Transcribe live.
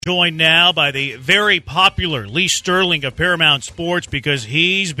Joined now by the very popular Lee Sterling of Paramount Sports because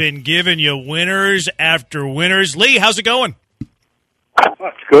he's been giving you winners after winners. Lee, how's it going?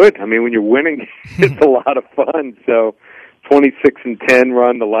 It's good. I mean, when you're winning, it's a lot of fun. So 26-10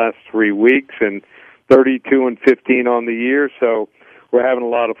 run the last 3 weeks and 32-15 on the year. So we're having a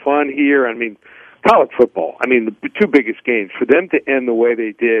lot of fun here. I mean, college football, the two biggest games, for them to end the way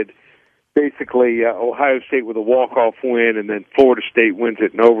they did, basically Ohio State with a walk-off win and then Florida State wins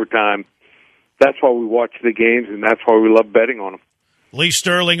it in overtime. That's why we watch the games, and that's why we love betting on them. Lee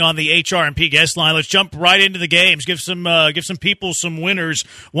Sterling on the HRMP guest line. Let's jump right into the games. Give some people some winners.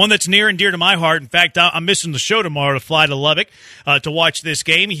 One that's near and dear to my heart. In fact, I'm missing the show tomorrow to fly to Lubbock to watch this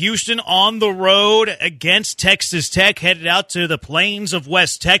game. Houston on the road against Texas Tech, headed out to the plains of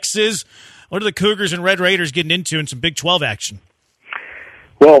West Texas. What are the Cougars and Red Raiders getting into in some Big 12 action?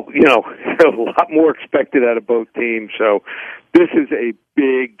 Well, a lot more expected out of both teams, so this is a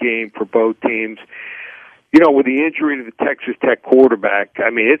big game for both teams. With the injury to the Texas Tech quarterback,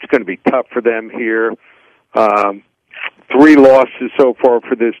 it's going to be tough for them here. 3 losses so far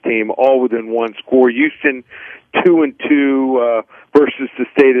for this team, all within one score. Houston 2-2 versus the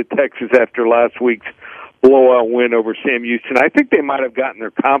state of Texas after last week's blowout win over Sam Houston. I think they might have gotten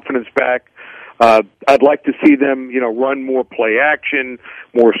their confidence back. I'd like to see them, run more play action,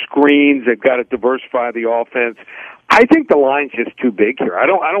 more screens. They've got to diversify the offense. I think the line's just too big here. I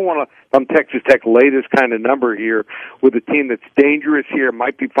don't want to, from Texas Tech, lay this kind of number here with a team that's dangerous here,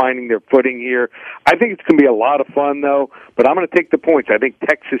 might be finding their footing here. I think it's going to be a lot of fun, though, but I'm going to take the points. I think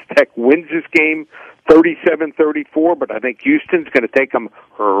Texas Tech wins this game 37-34, but I think Houston's going to take them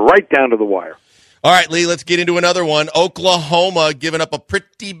right down to the wire. All right, Lee, let's get into another one. Oklahoma giving up a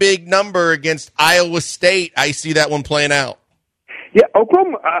pretty big number against Iowa State. I see that one playing out. Yeah,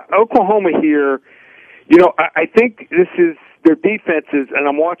 Oklahoma here, I think this is their defenses, and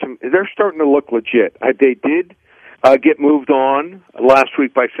I'm watching, they're starting to look legit. They did get moved on last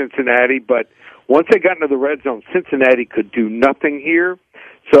week by Cincinnati, but once they got into the red zone, Cincinnati could do nothing here,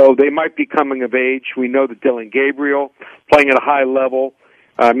 so they might be coming of age. We know that Dylan Gabriel playing at a high level.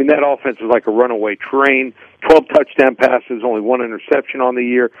 That offense is like a runaway train. 12 touchdown passes, only 1 interception on the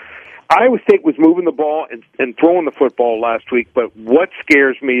year. Iowa State was moving the ball and throwing the football last week, but what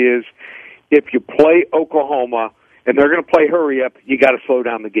scares me is if you play Oklahoma and they're going to play hurry up, you got to slow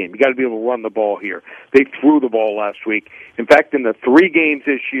down the game. You got to be able to run the ball here. They threw the ball last week. In fact, in the 3 games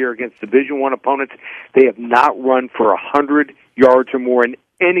this year against Division I opponents, they have not run for 100 yards or more in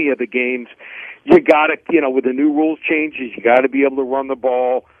any of the games. You got to, with the new rules changes, you got to be able to run the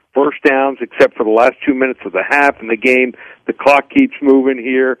ball, first downs, except for the last 2 minutes of the half in the game. The clock keeps moving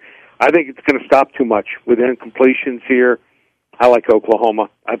here. I think it's going to stop too much with incompletions here. I like Oklahoma.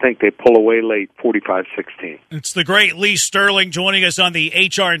 I think they pull away late, 45-16. It's the great Lee Sterling joining us on the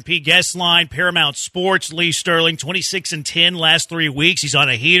HR&P guest line. Paramount Sports, Lee Sterling, 26-10 last 3 weeks. He's on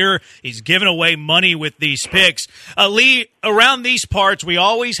a heater. He's giving away money with these picks. Lee, around these parts, we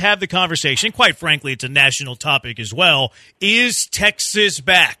always have the conversation. Quite frankly, it's a national topic as well. Is Texas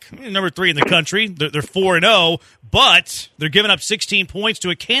back? Number 3 in the country. They're 4-0, but they're giving up 16 points to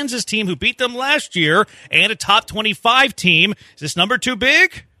a Kansas team who beat them last year and a top 25 team. Is this number too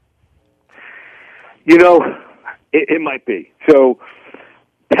big? It might be. So,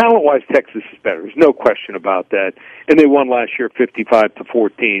 talent-wise, Texas is better. There's no question about that. And they won last year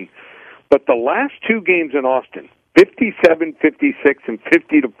 55-14. But the last 2 games in Austin, 57-56 and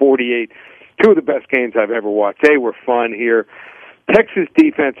 50-48, 2 of the best games I've ever watched. They were fun here. Texas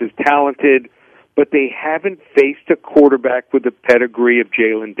defense is talented, but they haven't faced a quarterback with the pedigree of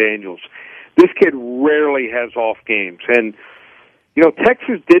Jalen Daniels. This kid rarely has off games. And,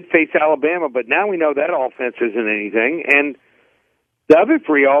 Texas did face Alabama, but now we know that offense isn't anything. And the other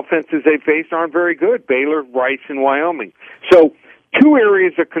 3 offenses they faced aren't very good, Baylor, Rice, and Wyoming. So 2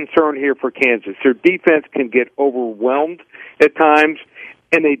 areas of concern here for Kansas. Their defense can get overwhelmed at times,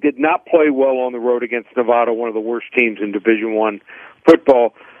 and they did not play well on the road against Nevada, one of the worst teams in Division I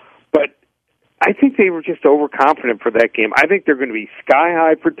football. But I think they were just overconfident for that game. I think they're going to be sky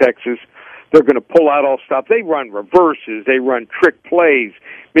high for Texas. They're going to pull out all stops. They run reverses. They run trick plays,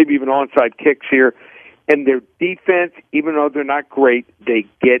 maybe even onside kicks here. And their defense, even though they're not great, they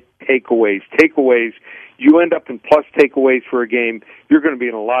get takeaways. Takeaways, you end up in plus takeaways for a game. You're going to be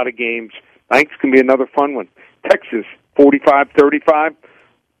in a lot of games. I think it's going to be another fun one. Texas, 45-35,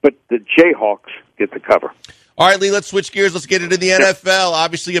 but the Jayhawks get the cover. All right, Lee, let's switch gears. Let's get into the NFL.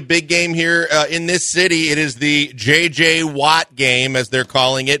 Obviously a big game here in this city. It is the J.J. Watt game, as they're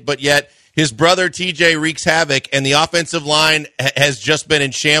calling it, but yet his brother T.J. wreaks havoc, and the offensive line has just been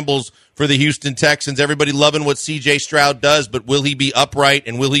in shambles for the Houston Texans. Everybody loving what C.J. Stroud does, but will he be upright,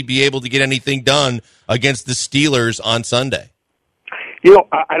 and will he be able to get anything done against the Steelers on Sunday?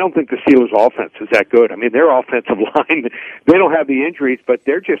 I don't think the Steelers' offense is that good. I mean, their offensive line, they don't have the injuries, but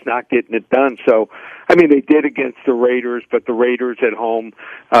they're just not getting it done. So, I mean, they did against the Raiders, but the Raiders at home,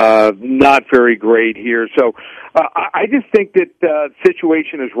 not very great here. So, I just think that the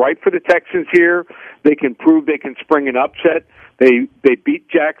situation is right for the Texans here. They can prove they can spring an upset. They beat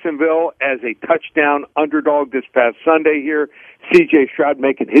Jacksonville as a touchdown underdog this past Sunday here. C.J. Stroud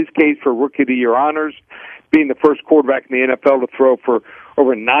making his case for Rookie of the Year honors, being the first quarterback in the NFL to throw for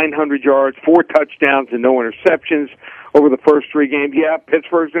over 900 yards, 4 touchdowns, and no interceptions over the first 3 games. Yeah,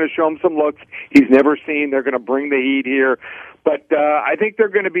 Pittsburgh's going to show him some looks he's never seen. They're going to bring the heat here. But I think they're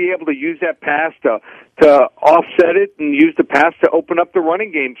going to be able to use that pass to offset it and use the pass to open up the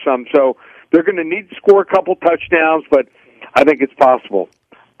running game some. So they're going to need to score a couple touchdowns, but I think it's possible.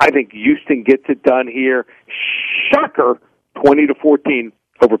 I think Houston gets it done here. Shocker, 20-14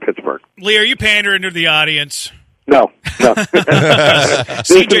 over Pittsburgh. Lee, are you pandering to the audience? No.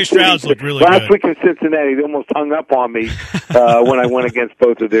 C.J. Stroud's looked really Last good. week in Cincinnati, they almost hung up on me when I went against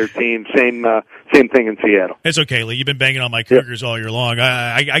both of their teams. Same thing in Seattle. It's okay, Lee. You've been banging on my Cougars all year long.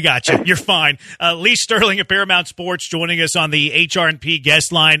 I got you. You're fine. Lee Sterling of Paramount Sports joining us on the HR&P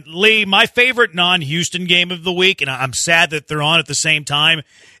guest line. Lee, my favorite non-Houston game of the week, and I'm sad that they're on at the same time,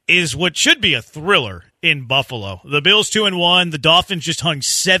 is what should be a thriller in Buffalo. The Bills 2-1. The Dolphins just hung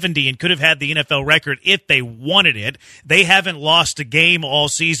 70 and could have had the NFL record if they wanted it. They haven't lost a game all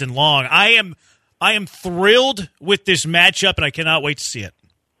season long. I am thrilled with this matchup, and I cannot wait to see it.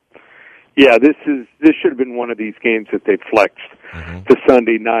 Yeah, this should have been one of these games that they flexed to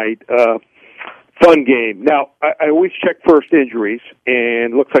Sunday night. Fun game. Now, I always check first injuries,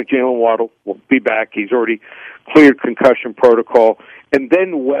 and it looks like Jalen Waddle will be back. He's already cleared concussion protocol. And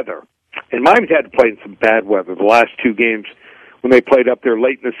then weather. And Miami's had to play in some bad weather the last 2 games when they played up there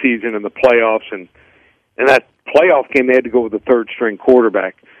late in the season in the playoffs. And that playoff game, they had to go with a third-string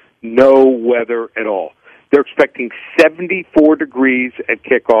quarterback. No weather at all. They're expecting 74 degrees at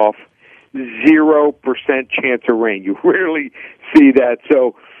kickoff, 0% chance of rain. You rarely see that.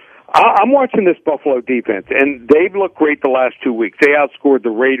 So I'm watching this Buffalo defense, and they've looked great the last 2 weeks. They outscored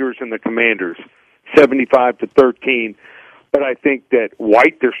the Raiders and the Commanders 75-13. But I think that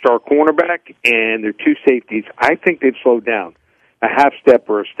White, their star cornerback, and their 2 safeties, I think they've slowed down a half step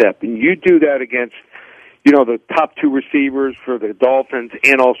or a step. And you do that against, the top 2 receivers for the Dolphins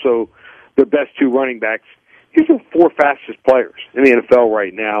and also the best 2 running backs. These are 4 fastest players in the NFL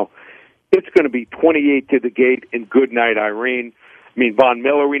right now. It's going to be 28 to the gate and good night, Irene. I mean, Von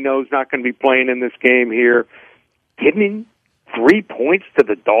Miller, we know, is not going to be playing in this game here. Giving 3 points to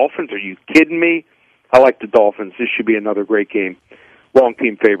the Dolphins? Are you kidding me? I like the Dolphins. This should be another great game. Wrong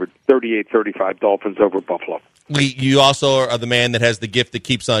team favored, 38-35 Dolphins over Buffalo. Lee, you also are the man that has the gift that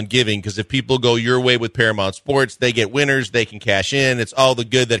keeps on giving, because if people go your way with Paramount Sports, they get winners, they can cash in, it's all the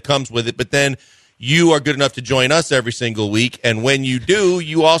good that comes with it. But then you are good enough to join us every single week, and when you do,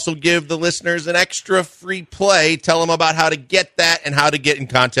 you also give the listeners an extra free play. Tell them about how to get that and how to get in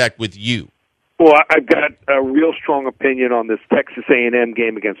contact with you. Well, I've got a real strong opinion on this Texas A&M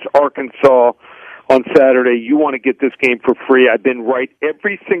game against Arkansas on Saturday. You want to get this game for free. I've been right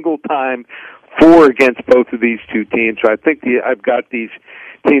every single time for or against both of these 2 teams. So I think I've got these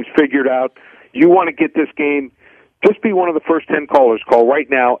teams figured out. You want to get this game, just be one of the first 10 callers. Call right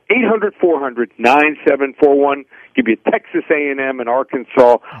now, 800-400-9741. Give you Texas A&M and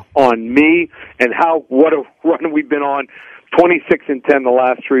Arkansas on me and what a run we've been on. 26-10 the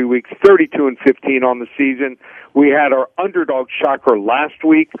last 3 weeks, 32-15 on the season. We had our underdog shocker last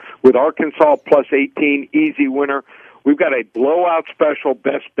week with Arkansas plus 18, easy winner. We've got a blowout special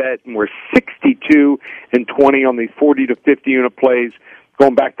best bet, and we're 62-20 on these 40 to 50 unit plays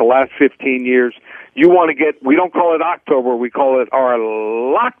going back the last 15 years. You want to get, we don't call it October, we call it our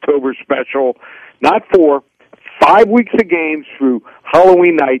Locktober special, not 5 weeks of games through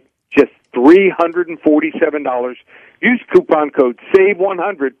Halloween night, just $347. Use coupon code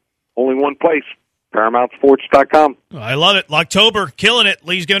SAVE100, only one place, ParamountSports.com. I love it. Locktober, killing it.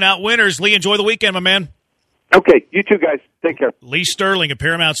 Lee's giving out winners. Lee, enjoy the weekend, my man. Okay, you too, guys. Take care. Lee Sterling of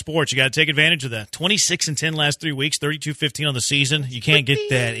Paramount Sports. You got to take advantage of that. 26-10 last 3 weeks, 32-15 on the season. You can't get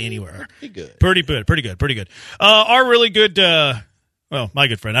that anywhere. Pretty good. Our really good, my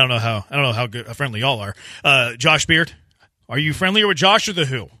good friend. I don't know how friendly y'all are. Josh Beard, are you friendlier with Josh or the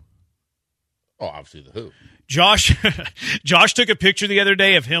Who? Oh, obviously the Who. Josh took a picture the other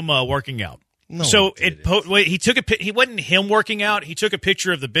day of him working out. No, So he took he wasn't him working out. He took a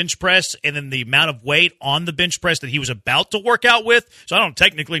picture of the bench press and then the amount of weight on the bench press that he was about to work out with. So I don't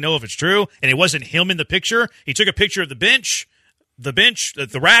technically know if it's true, and it wasn't him in the picture. He took a picture of the bench,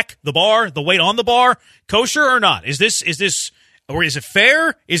 the rack, the bar, the weight on the bar. Kosher or not? Is this or is it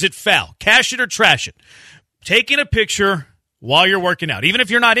fair? Is it foul? Cash it or trash it. Taking a picture while you're working out, even if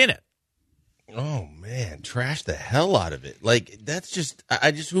you're not in it. Oh man, trash the hell out of it. Like that's just,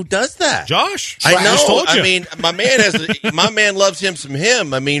 who does that? Josh, I know. just told you. I mean, my man loves him some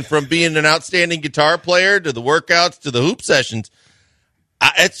him. I mean, from being an outstanding guitar player to the workouts to the hoop sessions,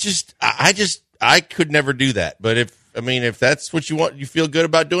 I could never do that. But if that's what you want, you feel good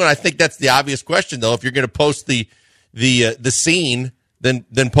about doing. I think that's the obvious question, though. If you're going to post the scene,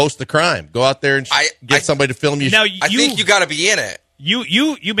 then post the crime. Go out there and get somebody to film you. Now, I think you got to be in it.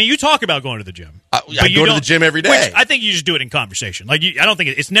 You talk about going to the gym. I go to the gym every day. Which I think you just do it in conversation. Like I don't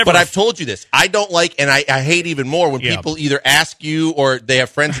think it's never. But I've told you this. I don't like, and I hate even more when people either ask you or they have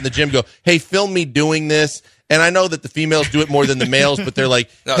friends in the gym go, "Hey, film me doing this." And I know that the females do it more than the males, but they're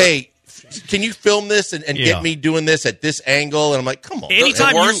like, "Hey, can you film this and get me doing this at this angle?" And I'm like, "Come on."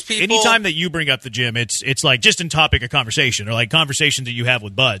 Anytime that you bring up the gym, it's like just in topic of conversation or like conversations that you have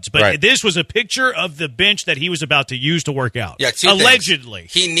with buds. But this was a picture of the bench that he was about to use to work out. Yeah, allegedly.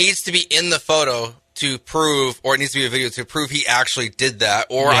 He needs to be in the photo to prove, or it needs to be a video to prove he actually did that,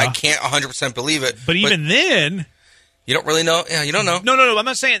 or I can't 100% believe it. But even then, you don't really know. Yeah, you don't know. No. I'm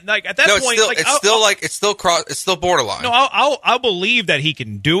not saying like at that point. It's still borderline. No, I'll believe that he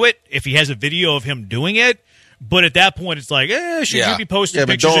can do it if he has a video of him doing it. But at that point, it's like, should you be posting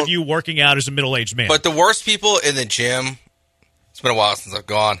pictures of you working out as a middle-aged man? But the worst people in the gym, it's been a while since I've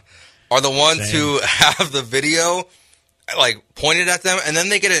gone, are the ones who have the video like pointed at them, and then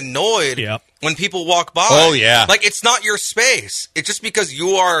they get annoyed when people walk by. Oh yeah, like it's not your space. It's just because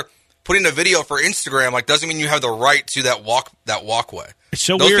you are putting a video for Instagram, like doesn't mean you have the right to that walkway. It's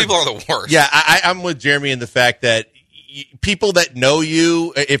so Those weird. people are the worst. Yeah, I'm with Jeremy in the fact that people that know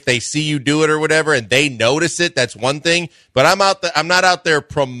you, if they see you do it or whatever, and they notice it, that's one thing. But I'm not out there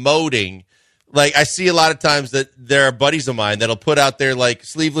promoting. Like I see a lot of times that there are buddies of mine that'll put out their like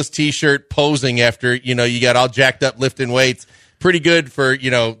sleeveless T-shirt posing after you got all jacked up lifting weights. Pretty good for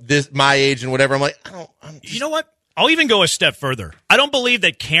this my age and whatever. I'm like, you know what? I'll even go a step further. I don't believe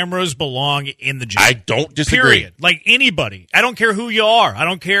that cameras belong in the gym. I don't disagree. Period. Like anybody. I don't care who you are. I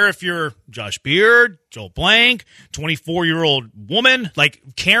don't care if you're Josh Beard, Joel Blank, 24-year-old woman. Like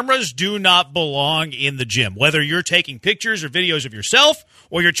cameras do not belong in the gym. Whether you're taking pictures or videos of yourself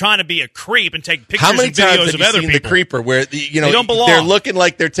or you're trying to be a creep and take pictures and videos of other people. The creeper where they don't belong. They're looking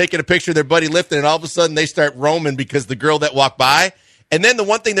like they're taking a picture of their buddy lifting and all of a sudden they start roaming because the girl that walked by. And then the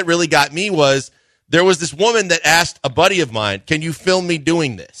one thing that really got me was there was this woman that asked a buddy of mine, "Can you film me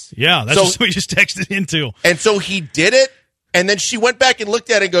doing this?" Yeah, that's what we just texted into. And so he did it, and then she went back and looked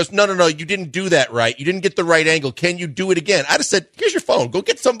at it and goes, No, you didn't do that right. You didn't get the right angle. Can you do it again? I just said, here's your phone. Go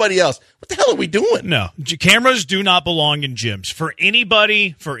get somebody else. What the hell are we doing? No, cameras do not belong in gyms. For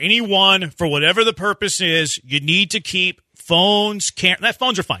anybody, for anyone, for whatever the purpose is, you need to keep phones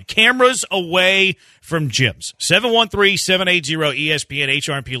are fine. Cameras away from gyms. 713-780-ESPN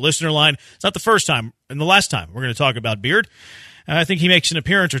HRP listener line. It's not the first time and the last time we're going to talk about Beard. I think he makes an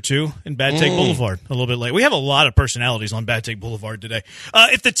appearance or two in Bad Take Boulevard a little bit late. We have a lot of personalities on Bad Take Boulevard today.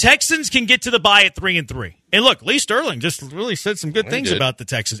 If the Texans can get to the bye at 3-3, and look, Lee Sterling just really said some good things about the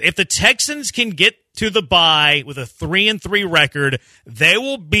Texans. If the Texans can get to the bye with a 3-3 record, they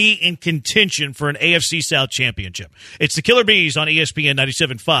will be in contention for an AFC South championship. It's the Killer Bees on ESPN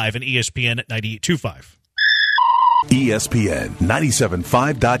 97.5 and ESPN 98.25. ESPN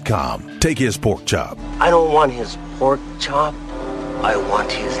 97.5.com. Take his pork chop. I don't want his pork chop. I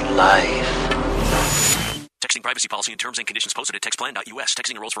want his life. Texting privacy policy and terms and conditions posted at textplan.us.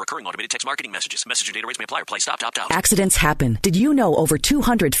 Texting enrolls for recurring automated text marketing messages. Message and data rates may apply or play. Stop, opt out. Accidents happen. Did you know over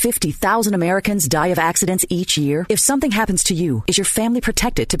 250,000 Americans die of accidents each year? If something happens to you, is your family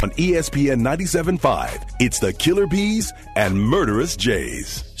protected? On ESPN 97.5, it's the Killer Bees and Murderous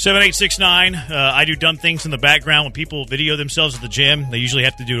Jays. 7869. I do dumb things in the background when people video themselves at the gym. They usually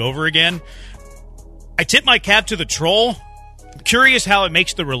have to do it over again. I tip my cap to the troll. I'm curious how it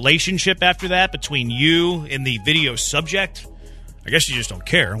makes the relationship after that between you and the video subject. I guess you just don't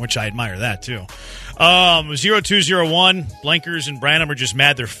care, which I admire that too. 0201, Blankers and Branham are just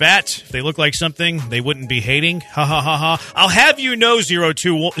mad they're fat. If they look like something, they wouldn't be hating. Ha ha ha ha. I'll have you know,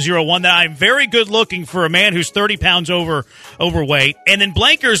 0201, that I'm very good looking for a man who's 30 pounds overweight. And then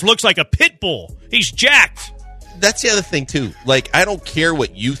Blankers looks like a pit bull. He's jacked. That's the other thing too. Like, I don't care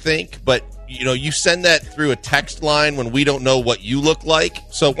what you think, but you send that through a text line when we don't know what you look like.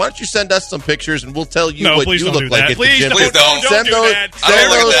 So why don't you send us some pictures and we'll tell you what you look like at the gym. Please don't.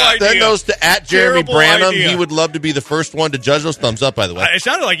 Send those to at Jeremy Branham. Idea. He would love to be the first one to judge those. Thumbs up, by the way. It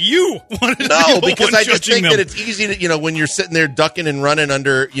sounded like you wanted No, because I just think them. that it's easy to, when you're sitting there ducking and running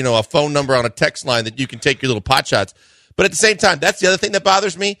under, a phone number on a text line that you can take your little pot shots. But at the same time, that's the other thing that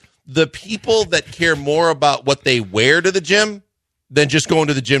bothers me. The people that care more about what they wear to the gym than just going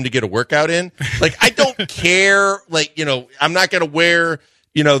to the gym to get a workout in. Like, I don't care. Like, I'm not going to wear,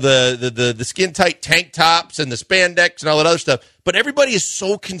 the skin tight tank tops and the spandex and all that other stuff. But everybody is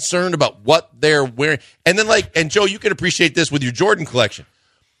so concerned about what they're wearing. And then and Joe, you can appreciate this with your Jordan collection.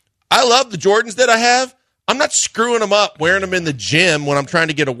 I love the Jordans that I have. I'm not screwing them up, wearing them in the gym when I'm trying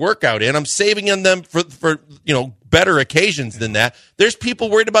to get a workout in. I'm saving them for better occasions than that. There's people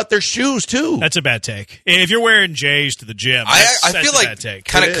worried about their shoes too. That's a bad take. If you're wearing J's to the gym, I that's feel a like bad take.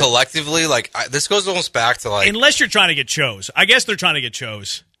 Kind of collectively, this goes almost back to unless you're trying to get chose. I guess they're trying to get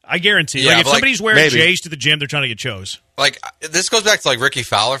chose. I guarantee. Yeah, if somebody's wearing maybe. J's to the gym, they're trying to get chose. This goes back to Ricky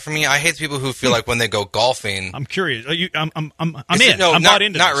Fowler for me. I hate people who feel like when they go golfing. I'm curious. I'm in. No, I'm bought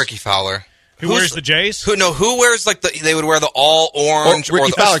into not this. Ricky Fowler. Who wears the J's? Who wears they would wear the all orange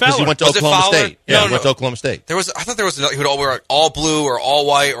Ricky Fowler because he went to Oklahoma State. Yeah, he went to Oklahoma State. I thought there was he would all wear all blue or all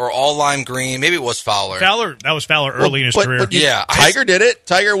white or all lime green. Maybe it was Fowler. That was Fowler early in his career. Tiger did it.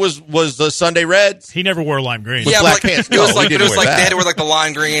 Tiger was the Sunday Reds. He never wore lime green. With black pants. It was they had to wear the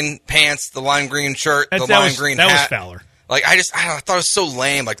lime green pants, the lime green shirt, the lime green hat. That was Fowler. I thought it was so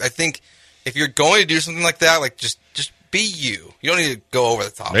lame. I think if you're going to do something like that, just be you. You don't need to go over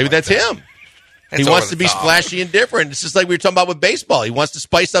the top. Maybe that's him. He wants to be splashy and different. It's just like we were talking about with baseball. He wants to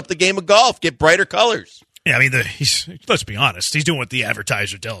spice up the game of golf, get brighter colors. Yeah, let's be honest. He's doing what the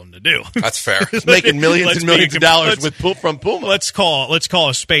advertisers tell him to do. That's fair. He's making millions and millions of dollars from Puma. Let's call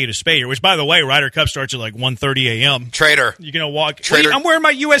a spade a spade. Which, by the way, Ryder Cup starts at 1:30 a.m. Trader, you're gonna walk. Trader. I'm wearing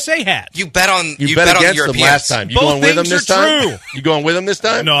my USA hat. You bet on against the them last time. You Both going with them things this are time? true. You going with them this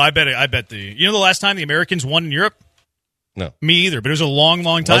time? No, I bet the last time the Americans won in Europe. No. Me either, but it was a long,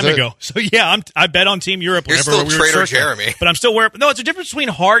 long time ago. So, yeah, I bet on Team Europe whenever You're still we were Trader circling. Jeremy. But I'm still wearing... No, it's a difference between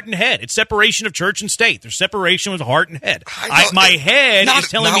heart and head. It's separation of church and state. There's separation with heart and head. My head is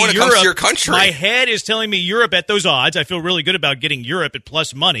telling me when it Europe... comes to your country. My head is telling me Europe at those odds. I feel really good about getting Europe at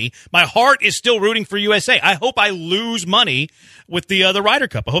plus money. My heart is still rooting for USA. I hope I lose money with the Ryder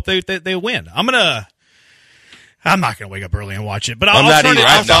Cup. I hope they win. I'm not going to wake up early and watch it, but I've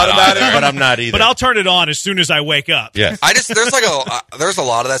thought about it, but I'm not either. But I'll turn it on as soon as I wake up. Yes. There's a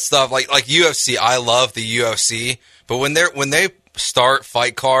lot of that stuff like UFC. I love the UFC, but when they start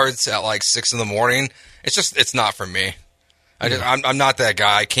fight cards at 6 a.m, it's not for me. I'm not that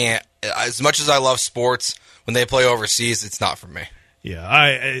guy. I can't. As much as I love sports, when they play overseas, it's not for me.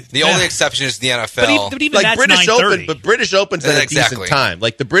 Yeah, the only exception is the NFL. But even that's British 9:30. Open, but British Open's at a decent time.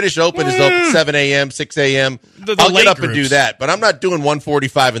 Like the British Open is open 7 a.m., 6 a.m. I'll get up and do that, but I'm not doing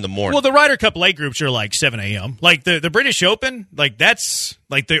 1:45 in the morning. Well, the Ryder Cup late groups are 7 a.m. Like the British Open, that's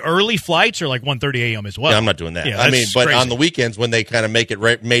the early flights are 1:30 a.m. as well. Yeah, I'm not doing that. Yeah, but crazy. on the weekends when they kind of make it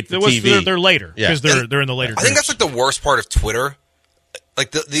made for TV, they're later because they're in the later. I think that's the worst part of Twitter.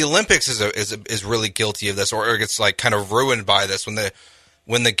 The Olympics is really guilty of this, or it gets kind of ruined by this when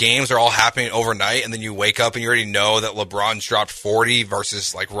the games are all happening overnight, and then you wake up and you already know that LeBron's dropped 40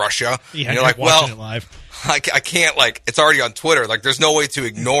 versus Russia. Yeah, and you're like, well, it live. I can't it's already on Twitter. There's no way to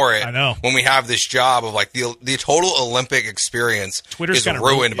ignore it. I know. When we have this job of the total Olympic experience Twitter's is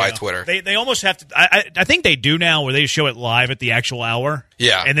ruined by Twitter. They almost have to. I think they do now where they show it live at the actual hour.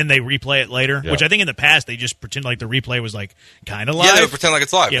 Yeah, and then they replay it later. Yeah. Which I think in the past they just pretend like the replay was kind of live. Yeah, they would pretend like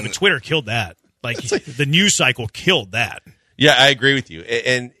it's live. Yeah, but Twitter killed that. The news cycle killed that. Yeah, I agree with you,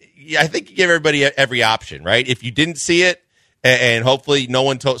 and I think you give everybody every option, right? If you didn't see it, and hopefully no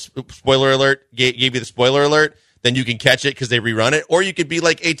one told spoiler alert gave you the spoiler alert, then you can catch it because they rerun it, or you could be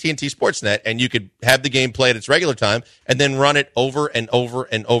like AT&T Sportsnet and you could have the game play at its regular time and then run it over and over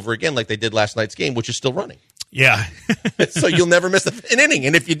and over again like they did last night's game, which is still running. Yeah, so you'll never miss an inning,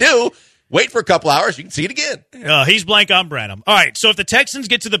 and if you do, wait for a couple hours. You can see it again. He's blank on Branham. All right, so if the Texans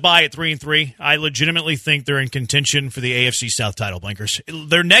get to the bye at 3-3, I legitimately think they're in contention for the AFC South title, Blinkers.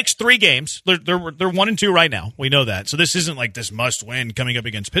 Their next 3 games, they're 1-2 right now. We know that. So this isn't this must-win coming up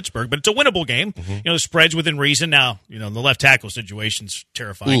against Pittsburgh, but it's a winnable game. Mm-hmm. The spread's within reason. Now, the left tackle situation's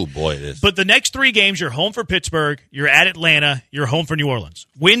terrifying. Oh, boy, it is. But the next 3 games, you're home for Pittsburgh, you're at Atlanta, you're home for New Orleans.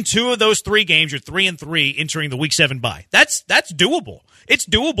 Win 2 of those 3 games, you're 3-3 entering the Week 7 bye. That's doable. It's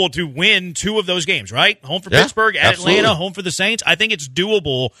doable to win 2 of those games, right? Home for Pittsburgh, at Atlanta, home for the Saints. I think it's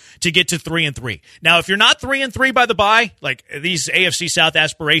doable to get to 3-3. Now, if you're not 3-3 by the bye, like these AFC South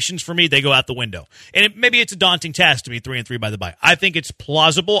aspirations for me, they go out the window. And maybe it's a daunting task to be 3-3 by the bye. I think it's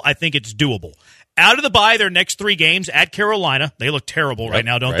plausible. I think it's doable. Out of the bye, their next 3 games at Carolina. They look terrible right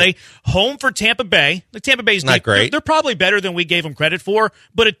now, don't they? Home for Tampa Bay. The Tampa Bay's not great. They're probably better than we gave them credit for,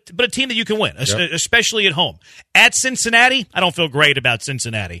 but a team that you can win, especially at home. At Cincinnati, I don't feel great about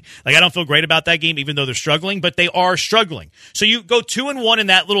Cincinnati. Like, I don't feel great about that game, even though they're struggling, but they are struggling. So you go 2-1 in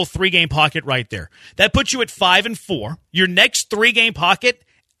that little 3-game pocket right there. That puts you at 5-4. Your next 3-game pocket,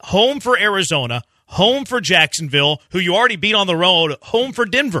 home for Arizona, home for Jacksonville, who you already beat on the road, home for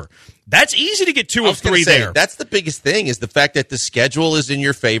Denver. That's easy to get 2 of 3 there. That's the biggest thing, is the fact that the schedule is in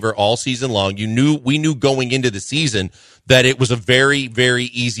your favor all season long. We knew going into the season that it was a very, very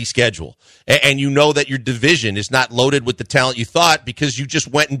easy schedule. And you know that your division is not loaded with the talent you thought, because you just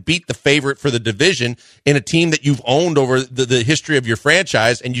went and beat the favorite for the division in a team that you've owned over the history of your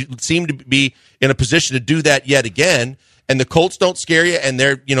franchise, and you seem to be in a position to do that yet again. And the Colts don't scare you, and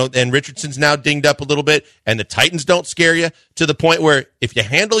and Richardson's now dinged up a little bit, and the Titans don't scare you, to the point where if you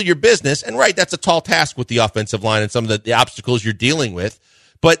handle your business, and that's a tall task with the offensive line and some of the obstacles you're dealing with,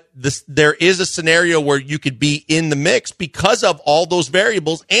 but there is a scenario where you could be in the mix because of all those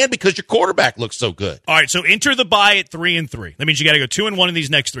variables and because your quarterback looks so good. All right, so enter the bye at 3-3. That means you got to go 2-1 in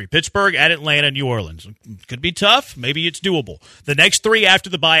these next 3. Pittsburgh, at Atlanta, New Orleans. Could be tough. Maybe it's doable. The next 3 after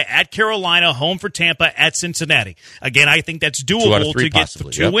the bye, at Carolina, home for Tampa, at Cincinnati. Again, I think that's doable to get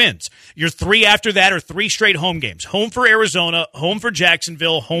 2 wins. Your 3 after that are 3 straight home games. Home for Arizona, home for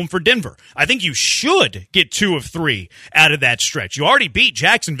Jacksonville, home for Denver. I think you should get 2 of 3 out of that stretch. You already beat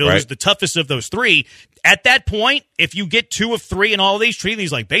Jacksonville, who's the toughest of those 3. At that point, if you get 2 of 3 in all of these, treat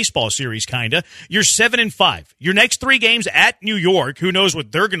these like baseball series, kind of, you're 7-5. Your next 3 games at New York, who knows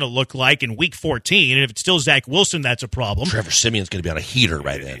what they're going to look like in Week 14, and if it's still Zach Wilson, that's a problem. Trevor Siemian's going to be on a heater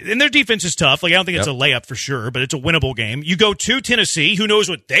right then. And their defense is tough. Like, I don't think it's a layup for sure, but it's a winnable game. You go to Tennessee, who knows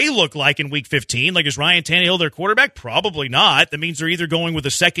what they look like in Week 15. Like, is Ryan Tannehill their quarterback? Probably not. That means they're either going with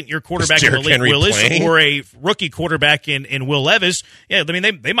a second-year quarterback in Malik Willis or a rookie quarterback in Will Levis. Yeah, I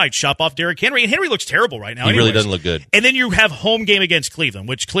mean, they might shop off Derrick Henry, and Henry looks terrible right now. He really doesn't look good. And then you have home game against Cleveland,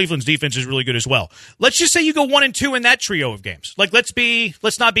 which Cleveland's defense is really good as well. Let's just say you go 1-2 in that trio of games. Like,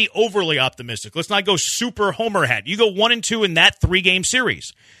 let's not be overly optimistic. Let's not go super homer hat. You go 1-2 in that 3-game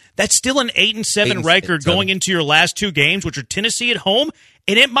series. That's still an 8-7 record going into your last 2 games, which are Tennessee at home,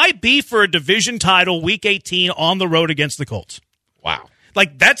 and it might be for a division title Week 18 on the road against the Colts. Wow.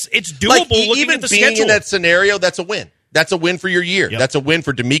 Like, it's doable looking even at the being schedule. In that scenario, that's a win. That's a win for your year. Yep. That's a win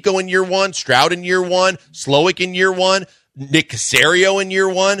for D'Amico in year 1, Stroud in year 1, Slowick in year 1, Nick Caserio in year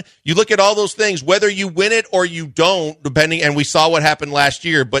 1. You look at all those things, whether you win it or you don't, depending, and we saw what happened last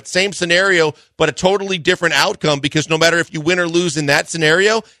year, but same scenario, but a totally different outcome, because no matter if you win or lose in that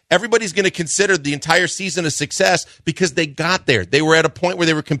scenario, everybody's going to consider the entire season a success because they got there. They were at a point where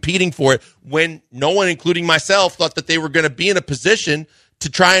they were competing for it when no one, including myself, thought that they were going to be in a position to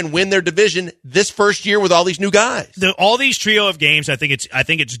try and win their division this first year with all these new guys. All these trio of games, I think it's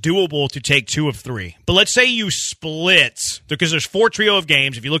doable to take 2 of 3. But let's say you split, because there's 4 trio of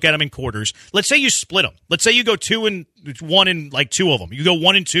games. If you look at them in quarters, let's say you split them. Let's say you go 2-1 in like 2 of them. You go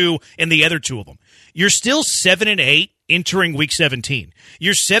 1-2 in the other 2 of them. You're still 7-8 entering Week 17.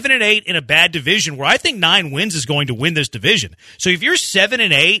 You're 7-8 in a bad division where I think 9 wins is going to win this division. So if you're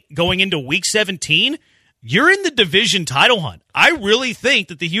 7-8 going into Week 17, you're in the division title hunt. I really think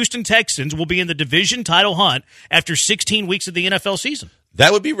that the Houston Texans will be in the division title hunt after 16 weeks of the NFL season.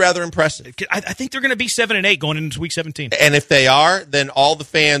 That would be rather impressive. I think they're going to be 7-8 going into Week 17. And if they are, then all the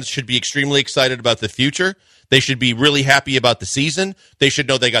fans should be extremely excited about the future. They should be really happy about the season. They should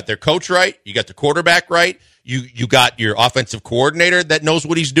know they got their coach right. You got the quarterback right. You got your offensive coordinator that knows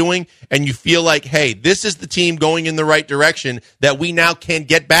what he's doing, and you feel like, hey, this is the team going in the right direction, that we now can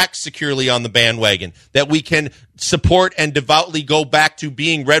get back securely on the bandwagon, that we can support and devoutly go back to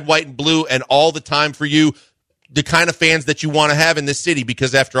being red, white, and blue and all the time for you, the kind of fans that you want to have in this city,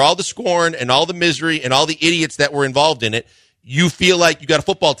 because after all the scorn and all the misery and all the idiots that were involved in it, you feel like you got a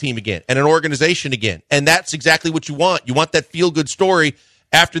football team again and an organization again. And that's exactly what you want. You want that feel-good story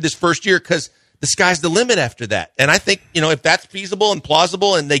after this first year, because the sky's the limit after that. And I think, if that's feasible and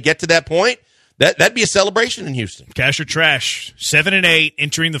plausible and they get to that point, that'd be a celebration in Houston. Cash or trash. 7-8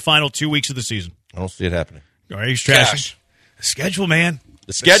 entering the final 2 weeks of the season. I don't see it happening. All right, he's trashing. The schedule, man.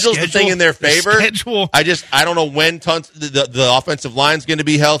 The schedule's the thing in their favor. Schedule. I don't know when the offensive line's going to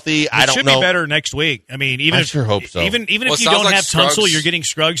be healthy. I don't know. It should be better next week. I mean, I sure hope so. Even if you don't have Tunsil, you're getting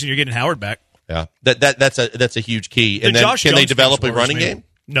Scruggs and you're getting Howard back. Yeah, that's a huge key. And then can they develop a running game?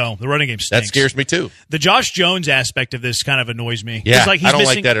 No, the running game stinks. That scares me too. The Josh Jones aspect of this kind of annoys me. Yeah, like he's I don't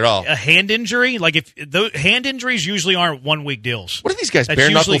missing like that at all. A hand injury, like if the hand injuries usually aren't 1 week deals. What are these guys That's bare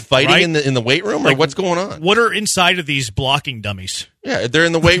knuckle usually, fighting right? in the weight room, or what's going on? What are inside of these blocking dummies? Yeah, they're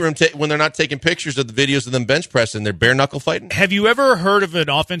in the weight room when they're not taking pictures of the videos of them bench pressing. They're bare knuckle fighting. Have you ever heard of an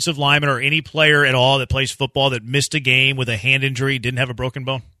offensive lineman or any player at all that plays football that missed a game with a hand injury, didn't have a broken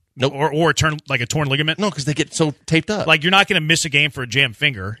bone? Nope. Or a torn ligament? No, because they get so taped up. Like, you're not going to miss a game for a jammed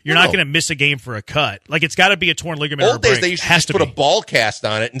finger. You're not going to miss a game for a cut. Like, it's got to be a torn ligament or a Old days, break. they used to just put a ball cast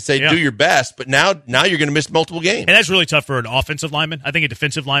on it and say, do your best. But now you're going to miss multiple games. And that's really tough for an offensive lineman. I think a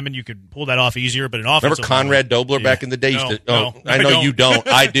defensive lineman, you could pull that off easier. But an offensive Remember Conrad Dobler back in the day? I know you don't.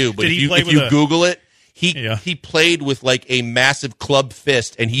 I do. But if you Google it, he played with like a massive club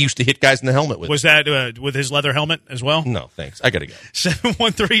fist, and he used to hit guys in the helmet with it. Was that with his leather helmet as well? No, thanks. I got to go.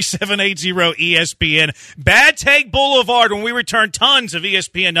 713-780-ESPN. Bad Take Boulevard. When we return, tons of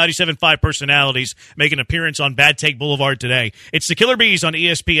ESPN 97.5 personalities make an appearance on Bad Take Boulevard today. It's the Killer Bees on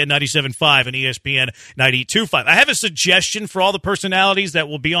ESPN 97.5 and ESPN 92.5. I have a suggestion for all the personalities that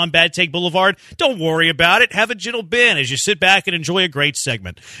will be on Bad Take Boulevard. Don't worry about it. Have a gentle bin as you sit back and enjoy a great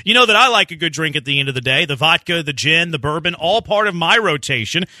segment. You know that I like a good drink at the end of the day. The vodka, the gin, the bourbon, all part of my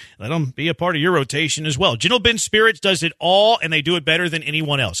rotation. Let them be a part of your rotation as well. Gentle Bin Spirits does it all, and they do it better than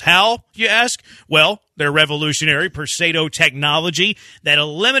anyone else. How, you ask? Well, their revolutionary Persado technology that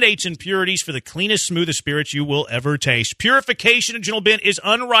eliminates impurities for the cleanest, smoothest spirits you will ever taste. Purification of Gentle Bin is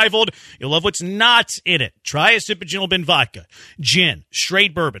unrivaled. You'll love what's not in it. Try a sip of Gentle Bin vodka, gin,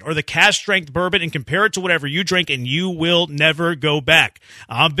 straight bourbon, or the cast strength bourbon and compare it to whatever you drink, and you will never go back.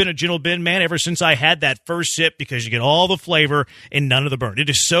 I've been a Gentle Bin man ever since I had that first sip because you get all the flavor and none of the burn. It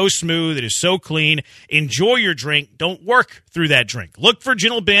is so smooth. It is so clean. Enjoy your drink. Don't work through that drink. Look for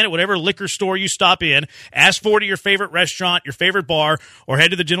Gentle Bin at whatever liquor store you stop in. Ask for it at your favorite restaurant, your favorite bar, or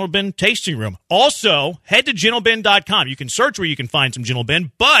head to the Gentle Bin tasting room. Also, head to gentlebin.com. You can search where you can find some Gentle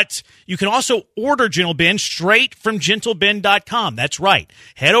Bin, but you can also order Gentle Bin straight from gentlebin.com. That's right.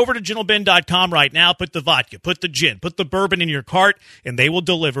 Head over to gentlebin.com right now. Put the vodka, put the gin, put the bourbon in your cart, and they will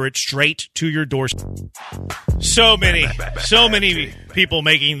deliver it straight to your doorstep. So many people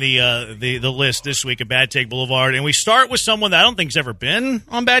making the list this week of Bad Take Boulevard, and we start with someone that I don't think's ever been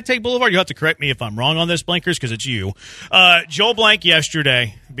on Bad Take Boulevard. You have to correct me if I'm wrong on this, Blankers, because it's you. Joel Blank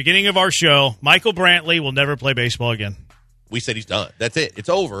yesterday, beginning of our show, Michael Brantley will never play baseball again. We said he's done. That's it. It's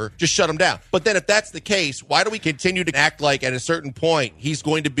over. Just shut him down. But then if that's the case, why do we continue to act like at a certain point he's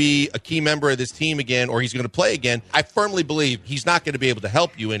going to be a key member of this team again or he's going to play again? I firmly believe he's not going to be able to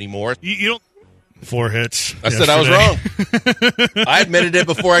help you anymore. You don't. 4 hits. I said I was wrong. I admitted it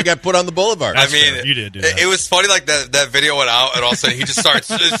before I got put on the boulevard. I mean, you did do that. It was funny, like that video went out, and all of a sudden he just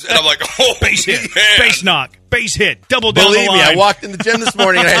starts, and I'm like, oh, base hit, man. base knock, base hit, double down Believe the me, line. I walked in the gym this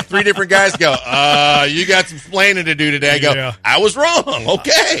morning and I had 3 different guys go, you got some explaining to do today. I go, I was wrong.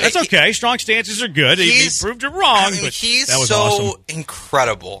 Okay. That's okay. Strong stances are good. He proved it wrong. But he's that was so awesome.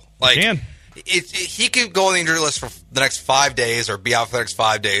 incredible. Like, he could go on the injury list for the next 5 days or be out for the next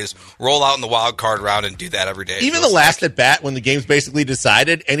 5 days, roll out in the wild card round and do that every day. Even the last at bat when the game's basically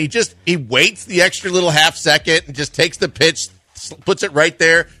decided, and he waits the extra little half second and just takes the pitch, puts it right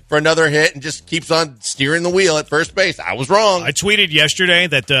there for another hit, and just keeps on steering the wheel at first base. I was wrong. I tweeted yesterday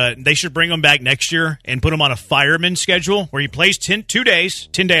that they should bring him back next year and put him on a fireman schedule where he plays 2 days,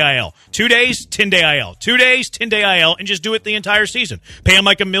 10-day IL. 2 days, 10-day IL. 2 days, 10-day IL, and just do it the entire season. Pay him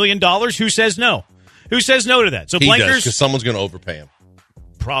like $1 million. Who says no? Who says no to that? So he Blankers, does, because someone's going to overpay him.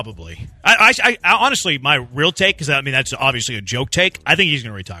 Probably. I honestly, my real take, because I mean that's obviously a joke take, I think he's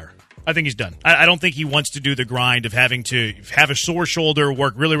going to retire. I think he's done. I don't think he wants to do the grind of having to have a sore shoulder,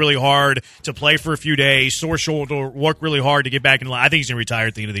 work really, really hard to play for a few days, sore shoulder, work really hard to get back in line. I think he's going to retire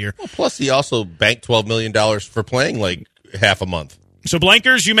at the end of the year. Well, plus, he also banked $12 million for playing like half a month. So,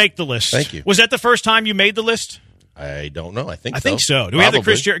 Blankers, you make the list. Thank you. Was that the first time you made the list? I don't know. I think so. Do we have the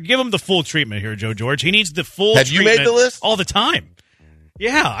Chris Jer- Give him the full treatment here, Joe George. He needs the full treatment. Have you made the list? All the time.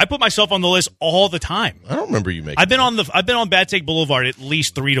 Yeah, I put myself on the list all the time. I don't remember you making I've been on Bad Take Boulevard at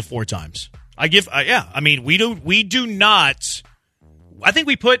least 3 to 4 times. I mean, we do not. I think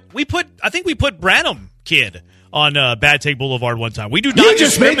we put Branham Kid on Bad Take Boulevard one time. We do not. You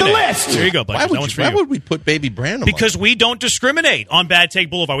just made the list. There you go, buddy. Why would we put Baby Branham? Because we don't discriminate on Bad Take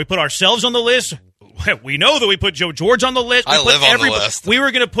Boulevard. We put ourselves on the list. We know that we put Joe George on the list. I live on the list. We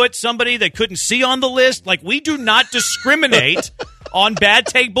were going to put somebody that couldn't see on the list. Like, we do not discriminate on Bad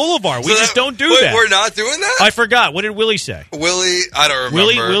Take Boulevard. We just don't do that. We're not doing that? I forgot. What did Willie say? Willie, I don't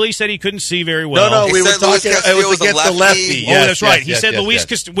remember. Willie said he couldn't see very well. No, we were talking. It was against the lefty. Yes, that's right. He said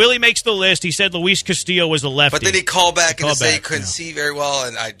Willie makes the list. He said Luis Castillo was the lefty. But then he called back and said he couldn't see very well,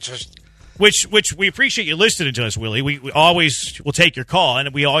 and I just... Which we appreciate you listening to us, Willie. We always will take your call,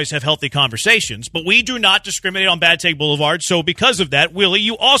 and we always have healthy conversations. But we do not discriminate on Bad Take Boulevard. So because of that, Willie,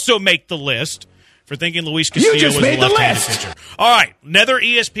 you also make the list for thinking Luis Castillo was a left-handed pitcher. All right, another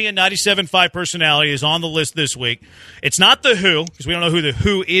ESPN 97.5 personality is on the list this week. It's not the Who, because we don't know who the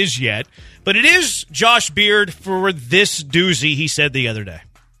Who is yet, but it is Josh Beard for this doozy he said the other day.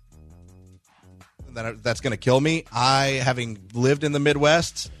 That's going to kill me. Having lived in the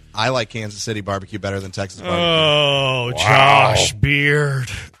Midwest, I like Kansas City barbecue better than Texas barbecue. Oh, wow. Josh Beard.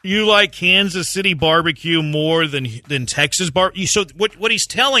 You like Kansas City barbecue more than Texas barbecue? So what he's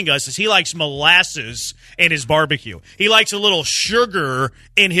telling us is he likes molasses in his barbecue. He likes a little sugar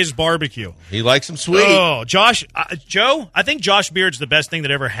in his barbecue. He likes them sweet. Oh, Joe, I think Josh Beard's the best thing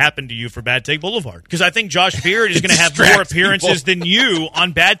that ever happened to you for Bad Take Boulevard, because I think Josh Beard is going to have more appearances than you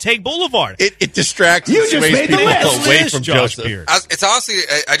on Bad Take Boulevard. It distracts you just made the list. Away from Josh Joseph. Beard. It's honestly,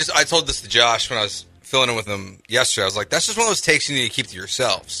 I told this to Josh when I was filling in with him yesterday. I was like, that's just one of those takes you need to keep to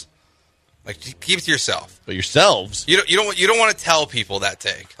yourselves. Like, keep it to yourself. But yourselves? You don't want to tell people that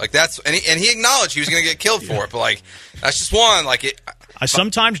take. Like, that's and he acknowledged he was going to get killed for it. But like, that's just one. Like it.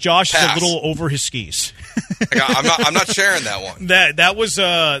 Sometimes Josh is a little over his skis. Like, I'm not sharing that one.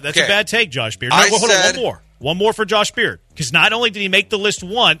 That's a bad take, Josh Beard. No, hold on, one more for Josh Beard, because not only did he make the list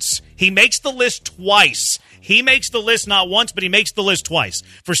once, he makes the list twice. He makes the list not once, but he makes the list twice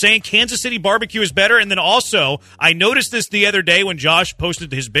for saying Kansas City barbecue is better. And then also, I noticed this the other day when Josh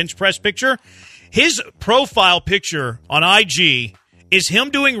posted his bench press picture. His profile picture on IG is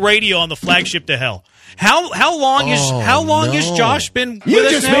him doing radio on the flagship to hell. How long has Josh been with us now? You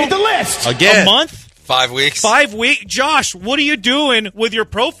just made the list. Again. A month? 5 weeks. 5 weeks. Josh, what are you doing with your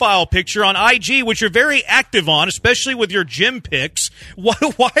profile picture on IG, which you're very active on, especially with your gym pics?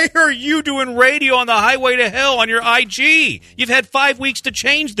 Why are you doing radio on the highway to hell on your IG? You've had 5 weeks to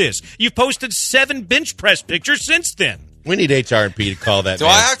change this. You've posted 7 bench press pictures since then. We need HR&P to call that. Do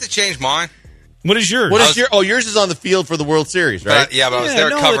I have to change mine? What is yours? Yours is on the field for the World Series, right? But I was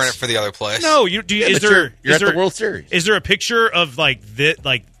there covering it for the other place. No, you're at the World Series. Is there a picture of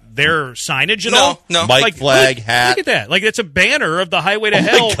their signage at all? No. White flag, hat. Look at that. Like, it's a banner of the highway to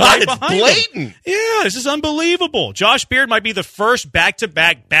hell. My God, right it's behind blatant. them. Yeah, this is unbelievable. Josh Beard might be the first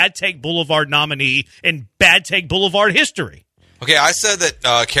back-to-back Bad Take Boulevard nominee in Bad Take Boulevard history. Okay, I said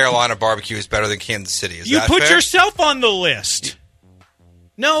that Carolina barbecue is better than Kansas City. Is you that put fair? yourself on the list.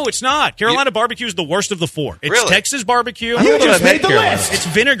 No, it's not. Carolina barbecue is the worst of the 4. It's really? Texas barbecue. You just made the list. It's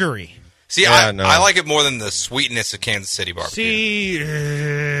vinegary. See, I like it more than the sweetness of Kansas City barbecue. See,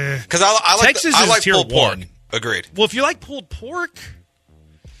 because I like Texas I like is tier pulled pork. 1. Agreed. Well, if you like pulled pork,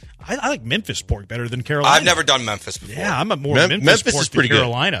 I like Memphis pork better than Carolina. I've never done Memphis before. Yeah, I'm a more Memphis pork is pretty than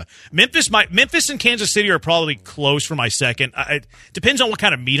Carolina. Good. Memphis and Kansas City are probably close for my second. It depends on what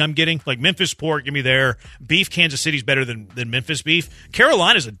kind of meat I'm getting. Like Memphis pork, give me there. Beef, Kansas City's better than Memphis beef.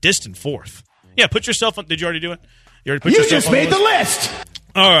 Carolina's a distant 4th. Yeah, put yourself on. Did you already do it? You just made the list.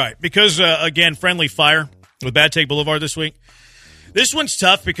 All right, because, again, friendly fire with Bad Take Boulevard this week. This one's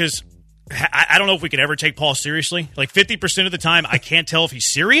tough because I don't know if we can ever take Paul seriously. Like 50% of the time, I can't tell if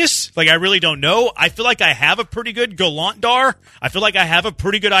he's serious. Like, I really don't know. I feel like I have a pretty good galantdar. I feel like I have a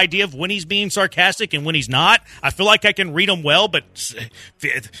pretty good idea of when he's being sarcastic and when he's not. I feel like I can read him well, but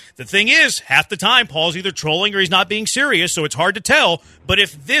the thing is, half the time, Paul's either trolling or he's not being serious, so it's hard to tell. But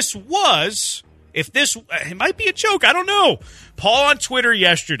it might be a joke. I don't know. Paul on Twitter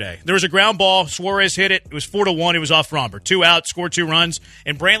yesterday, there was a ground ball. Suarez hit it. It was 4-1. It was off Fromber. 2 out, scored 2 runs.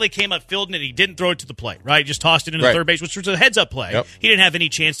 And Brantley came up fielding it. He didn't throw it to the plate, right? He just tossed it into third base, which was a heads-up play. Yep. He didn't have any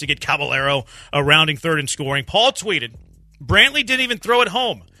chance to get Caballero rounding third and scoring. Paul tweeted, Brantley didn't even throw it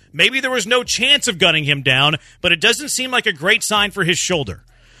home. Maybe there was no chance of gunning him down, but it doesn't seem like a great sign for his shoulder.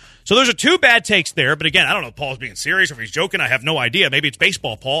 So those are 2 bad takes there. But again, I don't know if Paul's being serious or if he's joking. I have no idea. Maybe it's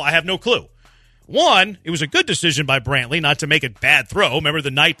baseball, Paul. I have no clue. One, it was a good decision by Brantley not to make a bad throw. Remember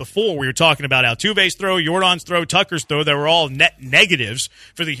the night before we were talking about Altuve's throw, Jordan's throw, Tucker's throw. They were all net negatives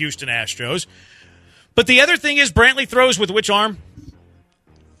for the Houston Astros. But the other thing is Brantley throws with which arm?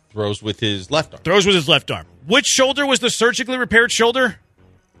 Throws with his left arm. Throws with his left arm. Which shoulder was the surgically repaired shoulder?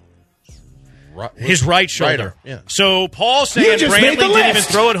 His right shoulder. Yeah. So Paul saying Brantley didn't even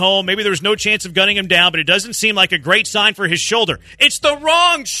throw it home. Maybe there was no chance of gunning him down, but it doesn't seem like a great sign for his shoulder. It's the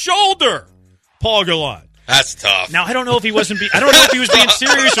wrong shoulder. Paul Gallant. That's tough. Now I don't know if he was being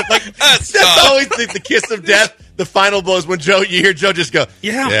serious. Or That's always the kiss of death. the final blows when you hear Joe just go,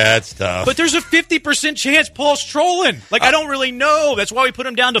 Yeah, that's tough. But there's a 50% chance Paul's trolling. Like, I don't really know. That's why we put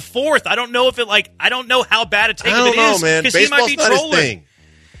him down to fourth. I don't know if I don't know how bad a take I don't it know, is. man. Because he might be Baseball's not his trolling. thing.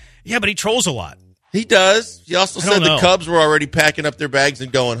 Yeah, but he trolls a lot. He does. He also said know. the Cubs were already packing up their bags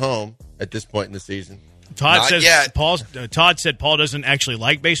and going home at this point in the season. Todd Not says yet. Todd said Paul doesn't actually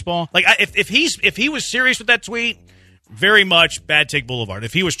like baseball. Like, if he was serious with that tweet, very much Bad Take Boulevard.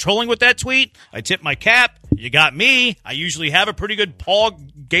 If he was trolling with that tweet, I tip my cap. You got me. I usually have a pretty good Paul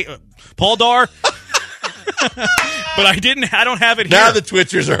Dar. But I don't have it here. Now the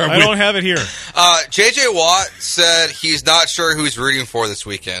Twitchers are. I don't have it here. J.J. Watt said he's not sure who he's rooting for this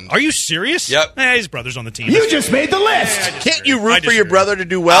weekend. Are you serious? Yep. His brother's on the team. You just made the list. Can't you root for your brother to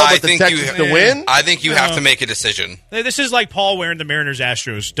do well, but the Texans to win? I think you have to make a decision. This is like Paul wearing the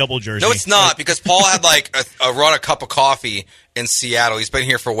Mariners-Astros double jersey. No, it's not, because Paul had like a run a cup of coffee in Seattle. He's been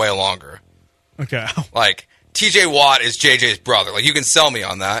here for way longer. Okay. Like, T.J. Watt is J.J.'s brother. Like, you can sell me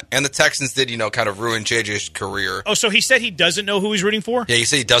on that. And the Texans did, kind of ruin J.J.'s career. Oh, so he said he doesn't know who he's rooting for? Yeah, he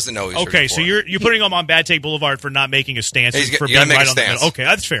said he doesn't know who he's rooting Okay, for. so you're putting him on Bad Take Boulevard for not making a stance. He's For you gotta being make right a on the stance. middle. Okay,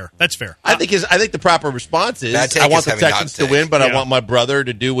 that's fair. That's fair. I think the proper response is Bad take I want is the having not Texans to take. win, but I Yeah. want my brother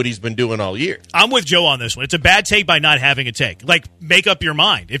to do what he's been doing all year. I'm with Joe on this one. It's a bad take by not having a take. Like, make up your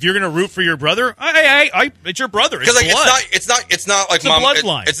mind. If you're going to root for your brother, it's your brother. It's Because blood. it's not like It's a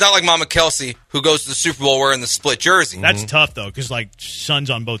bloodline. It's not like Mama Kelsey who goes to the Super Bowl wearing the split jersey. That's tough though, because like sons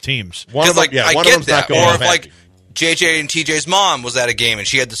on both teams. One of them, I one of get them's not that. going Or home if like happy. JJ and TJ's mom was at a game and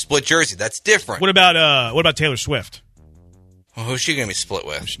she had the split jersey, that's different. What about Taylor Swift? Well, who's she gonna be split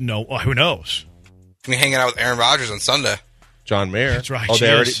with? No, who knows? Be hanging out with Aaron Rodgers on Sunday. John Mayer. That's right. Oh, she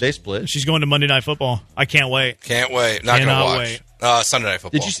is. they split. She's going to Monday Night Football. I can't wait. Can't wait. Not Cannot gonna watch. Sunday Night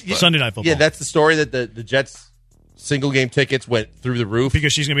Football. Did you see but- Sunday Night Football. Yeah, that's the story that the Jets single game tickets went through the roof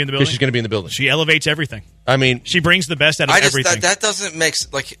because she's going to be in the building. She's going to be in the building. She elevates everything. I mean, she brings the best out of everything. That doesn't make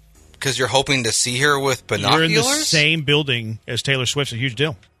like because you're hoping to see her with binoculars. You're in the same building as Taylor Swift's a huge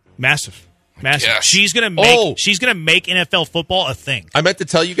deal. Massive. Yes. She's gonna make NFL football a thing. I meant to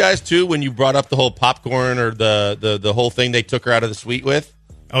tell you guys too when you brought up the whole popcorn or the whole thing they took her out of the suite with.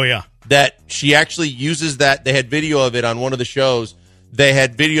 Oh yeah, that she actually uses that. They had video of it on one of the shows. They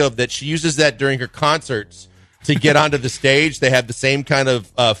had video of that she uses that during her concerts to get onto the stage. They have the same kind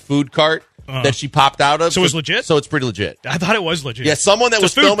of food cart that she popped out of. So it's legit? So it's pretty legit. I thought it was legit. Yeah, someone that It's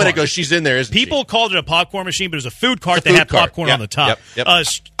was a food filming cart. it goes, she's in there, isn't People called it a popcorn machine, but it was a food cart It's a that food had cart. popcorn Yep, on the top. yep.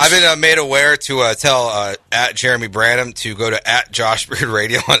 I've been made aware to tell at Jeremy Branham to go to at Josh Beard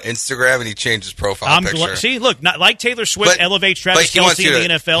Radio on Instagram, and he changed his profile picture. See, look, not like Taylor Swift elevates but Travis he wants Kelce you in the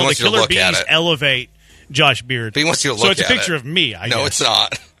to- NFL. he The wants you to Killer look at Bees it. elevate Josh Beard. But he wants you to So look it's a at picture it. of me. I No, guess. it's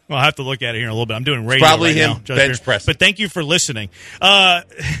not. Well, I'll have to look at it here in a little bit. I'm doing radio probably right him now. Josh bench Beard. pressing. But thank you for listening.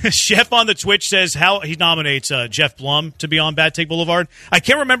 Chef on the Twitch says how he nominates Jeff Blum to be on Bad Take Boulevard. I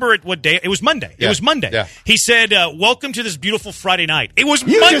can't remember what day. It was Monday. Yeah. It was Monday. Yeah. He said, welcome to this beautiful Friday night. It was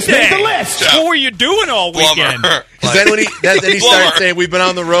You Monday. just made the list. What were you doing all weekend? Because then when he started Plumber. saying we've been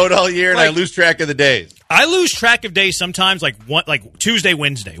on the road all year and I lose track of the days. I lose track of days sometimes, like Tuesday,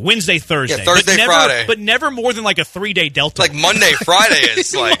 Wednesday, Thursday. Yeah, Thursday, but never, Friday. But never more than like a 3-day delta. Like Monday, Friday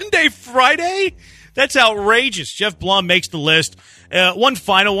is like Monday, Friday? That's outrageous. Jeff Blum makes the list. One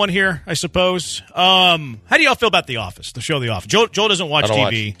final one here, I suppose. How do y'all feel about The Office, the show The Office? Joel doesn't watch I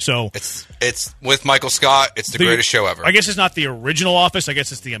don't TV, so it's with Michael Scott. It's the greatest show ever. I guess it's not the original Office. I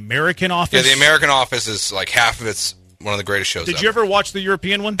guess it's the American Office. Yeah, the American Office is like half of it's one of the greatest shows. Did you ever watch the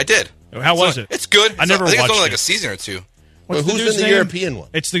European one? I did. How was it? It's good. I never I think watched it's only like it. a season or two. What's Who's dude's in the name? European one?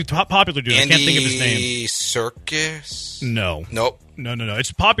 It's the popular dude. I can't think of his name. Andy Serkis? No. Nope. No. It's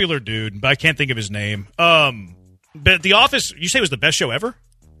a popular dude, but I can't think of his name. But The Office, you say was the best show ever?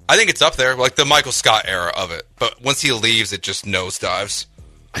 I think it's up there, like the Michael Scott era of it. But once he leaves, it just nosedives.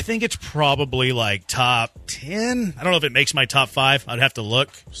 I think it's probably like top 10. I don't know if it makes my top 5. I'd have to look.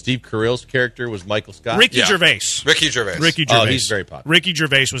 Steve Carell's character was Michael Scott. Ricky Gervais. Ricky Gervais. Oh, he's very popular. Ricky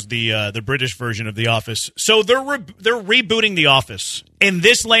Gervais was the British version of The Office. So they're rebooting The Office, and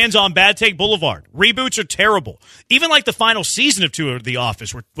this lands on Bad Take Boulevard. Reboots are terrible. Even like the final season of 2 of The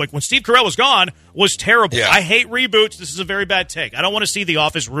Office, where like when Steve Carell was gone, was terrible. Yeah. I hate reboots. This is a very bad take. I don't want to see The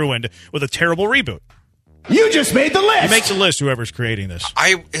Office ruined with a terrible reboot. You just made the list. He makes a list, whoever's creating this.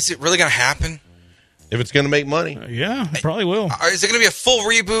 Is it really going to happen? If it's going to make money. Yeah, it probably will. Is it going to be a full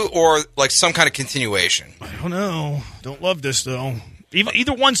reboot or like some kind of continuation? I don't know. Don't love this though.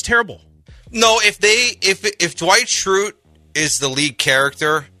 Either one's terrible. No, if Dwight Schrute is the lead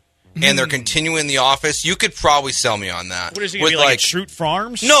character and they're continuing The Office, you could probably sell me on that. What is he going to be like at Schrute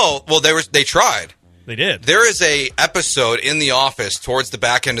Farms? No, well they tried. They did. There is a episode in The Office towards the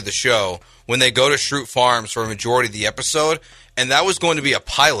back end of the show when they go to Schrute Farms for a majority of the episode, and that was going to be a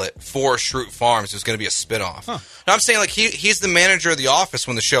pilot for Schrute Farms. It was going to be a spinoff. Huh. Now I'm saying, like, he's the manager of The Office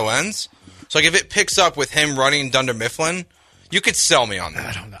when the show ends. So, like, if it picks up with him running Dunder Mifflin, you could sell me on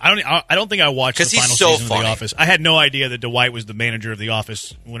that. I don't think I watched the final season funny. of The Office. I had no idea that Dwight was the manager of The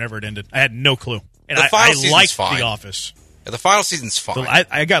Office whenever it ended. I had no clue. And the I season's liked fine. The Office. Yeah, the final season's fine.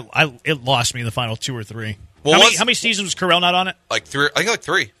 It lost me in the final 2 or 3. Well, how many seasons was Carell not on it? Like 3. I think like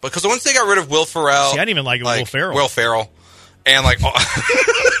 3. Because once they got rid of Will Ferrell, see, I didn't even like it with Will Ferrell. Will Ferrell, and like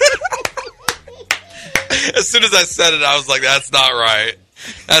as soon as I said it, I was like, "That's not right.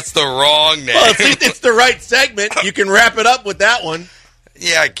 That's the wrong name." Well, if it's the right segment, you can wrap it up with that one.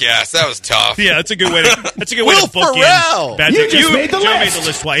 Yeah, I guess that was tough. Yeah, that's a good way to. That's a good way Will to book Ferrell. in. You just made the Joe list. made the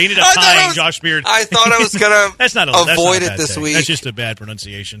list. Why he ended up tying Josh Beard. I thought I was gonna that's not avoid not it this take. week. That's just a bad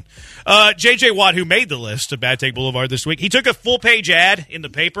pronunciation. J.J. Watt, who made the list of Bad Take Boulevard this week, he took a full page ad in the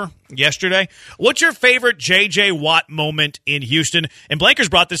paper yesterday. What's your favorite J.J. Watt moment in Houston? And Blankers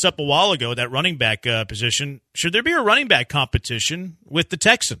brought this up a while ago. That running back position. Should there be a running back competition with the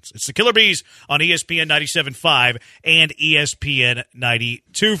Texans? It's the Killer Bees on ESPN 97.5 and ESPN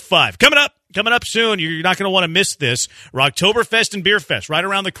 92.5. Coming up soon, you're not going to want to miss this. Rocktoberfest and Beer Fest right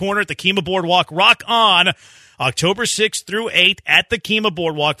around the corner at the Kemah Boardwalk. Rock on October 6th through 8th at the Kemah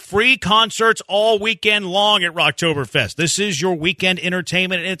Boardwalk. Free concerts all weekend long at Rocktoberfest. This is your weekend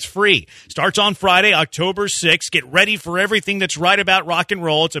entertainment, and it's free. Starts on Friday, October 6th. Get ready for everything that's right about rock and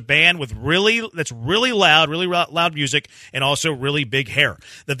roll. It's a band with really loud music, and also really big hair.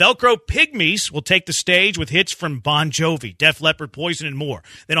 The Velcro Pygmies will take the stage with hits from Bon Jovi, Def Leppard, Poison, and more.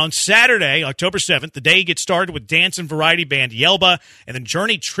 Then on Saturday, October 7th, the day gets started with dance and variety band Yelba, and then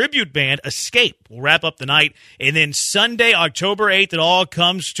Journey tribute band Escape will wrap up the night. And then Sunday, October 8th, it all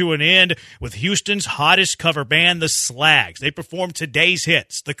comes to an end with Houston's hottest cover band, the Slags. They perform today's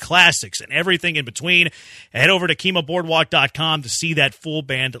hits, the classics, and everything in between. Head over to KemahBoardwalk.com to see that full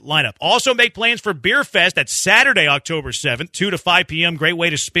band lineup. Also make plans for Beer Fest. That's Saturday, October 7th, 2 to 5 p.m. Great way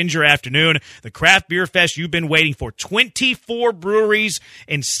to spend your afternoon. The Craft Beer Fest you've been waiting for. 24 breweries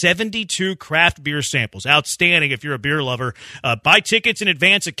and 72 craft beer samples. Outstanding if you're a beer lover. Buy tickets in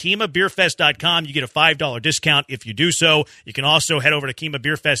advance at KemahBeerFest.com. You get a $5 discount if you do so. You can also head over to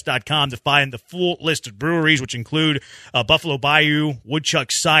KemahBeerFest.com to find the full list of breweries, which include Buffalo Bayou,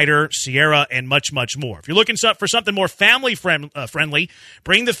 Woodchuck Cider, Sierra, and much, much more. If you're looking for something more family friendly,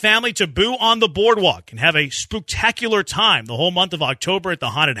 bring the family to Boo on the Boardwalk and have a spectacular time the whole month of October at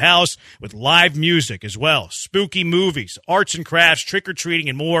the Haunted House with live music as well. Spooky movies, arts and crafts, trick-or-treating,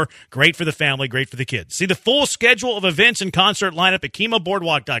 and more. Great for the family, great for the kids. See the full schedule of events and concert lineup at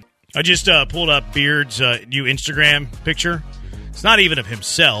KemahBoardwalk.com. I just pulled up Beard's new Instagram picture. It's not even of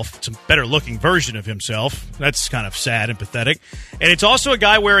himself. It's a better-looking version of himself. That's kind of sad and pathetic. And it's also a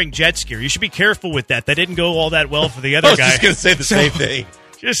guy wearing Jets gear. You should be careful with that. That didn't go all that well for the other guy. I was just going to say the same thing.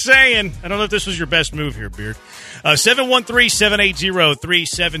 Just saying. I don't know if this was your best move here, Beard.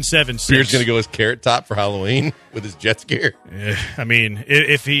 713-780-3776. Beard's going to go as Carrot Top for Halloween with his Jets gear. I mean,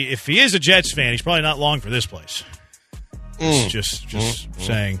 if he is a Jets fan, he's probably not long for this place. Just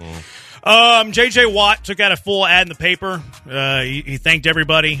saying. J.J. Watt took out a full ad in the paper. He thanked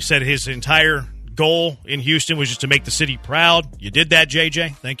everybody. Said his entire goal in Houston was just to make the city proud. You did that,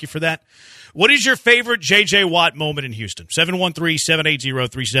 J.J. Thank you for that. What is your favorite J.J. Watt moment in Houston?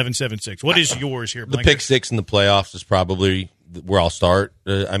 713-780-3776. What is yours here, Blanker? The pick six in the playoffs is probably where I'll start.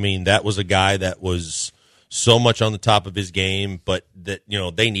 I mean, that was a guy that was so much on the top of his game, but that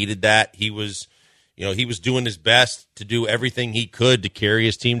they needed that. He was doing his best to do everything he could to carry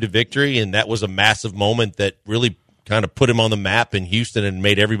his team to victory, and that was a massive moment that really kind of put him on the map in Houston and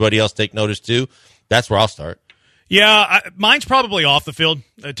made everybody else take notice too. That's where I'll start. Yeah, mine's probably off the field,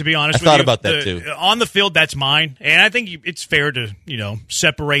 to be honest with you. I thought about that too. On the field, that's mine. And I think it's fair to,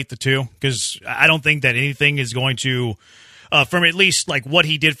 separate the two because I don't think that anything is going to from at least like what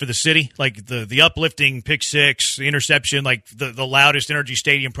he did for the city, like the uplifting pick six, the interception, like the loudest Energy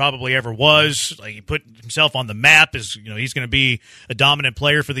Stadium probably ever was. Like he put himself on the map as he's going to be a dominant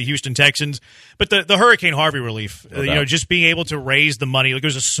player for the Houston Texans. But the Hurricane Harvey relief, just being able to raise the money. Like it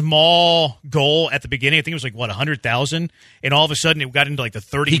was a small goal at the beginning. I think it was like 100,000, and all of a sudden it got into like the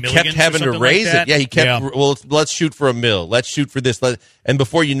 30 million. He kept having to raise it. Yeah, he kept. Yeah. Well, let's shoot for $1 million. Let's shoot for this. And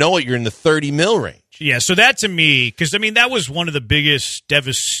before you know it, you're in the 30 mil range. Yeah, so that to me, because, that was one of the biggest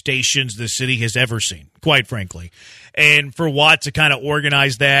devastations the city has ever seen, quite frankly. And for Watt to kind of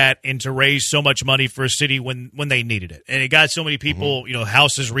organize that and to raise so much money for a city when they needed it. And it got so many people,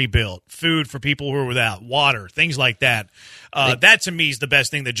 houses rebuilt, food for people who are without, water, things like that. That to me is the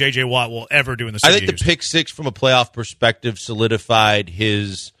best thing that J.J. Watt will ever do in the city. I think the pick six from a playoff perspective solidified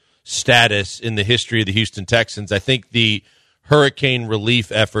his status in the history of the Houston Texans. I think the hurricane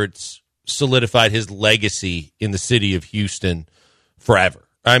relief efforts solidified his legacy in the city of Houston forever.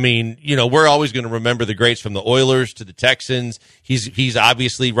 I mean, we're always going to remember the greats from the Oilers to the Texans. He's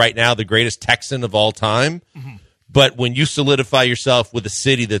obviously right now the greatest Texan of all time. Mm-hmm. But when you solidify yourself with a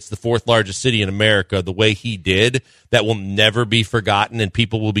city that's the fourth largest city in America, the way he did, that will never be forgotten and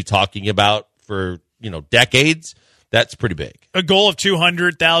people will be talking about for, decades. That's pretty big. A goal of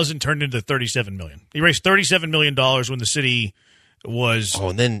 $200,000 turned into $37 million. He raised $37 million when the city was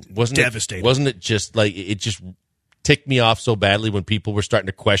and then devastated. Wasn't it just like it just ticked me off so badly when people were starting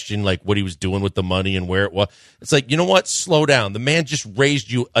to question like what he was doing with the money and where it was. It's like, you know what? Slow down. The man just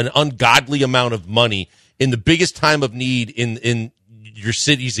raised you an ungodly amount of money in the biggest time of need in your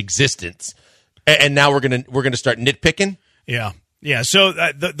city's existence, and now we're gonna start nitpicking. Yeah. Yeah, so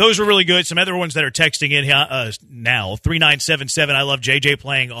those are really good. Some other ones that are texting in now, 3977. I love JJ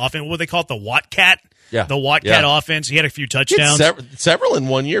playing offense. What do they call it? The Watt Cat? Yeah. The Watt Cat offense. He had a few touchdowns. Several in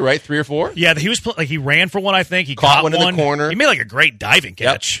 1 year, right? 3 or 4? Yeah, he was he ran for one, I think. He caught one in the corner. He made like a great diving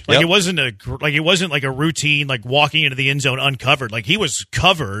catch. It wasn't like a routine like walking into the end zone uncovered. Like he was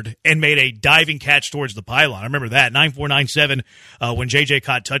covered and made a diving catch towards the pylon. I remember that 9497 when JJ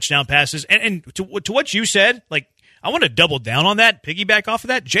caught touchdown passes. And to what you said, like I want to double down on that, piggyback off of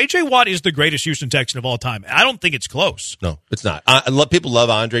that. J.J. Watt is the greatest Houston Texan of all time. I don't think it's close. No, it's not. People love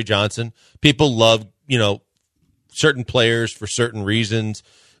Andre Johnson. People love, certain players for certain reasons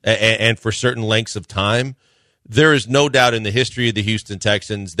and for certain lengths of time. There is no doubt in the history of the Houston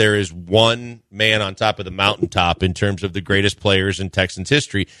Texans, there is one man on top of the mountaintop in terms of the greatest players in Texans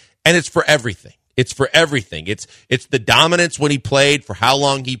history, and it's for everything. It's for everything. It's the dominance when he played, for how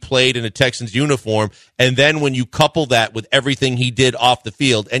long he played in a Texans uniform, and then when you couple that with everything he did off the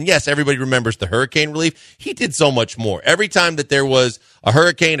field. And yes, everybody remembers the hurricane relief. He did so much more. Every time that there was a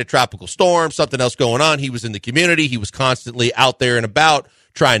hurricane, a tropical storm, something else going on, he was in the community. He was constantly out there and about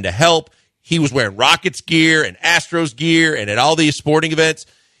trying to help. He was wearing Rockets gear and Astros gear, and at all these sporting events,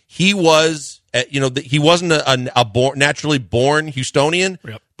 he was, he wasn't a naturally born Houstonian.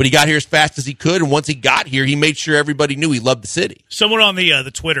 Yep. But he got here as fast as he could, and once he got here, he made sure everybody knew he loved the city. Someone on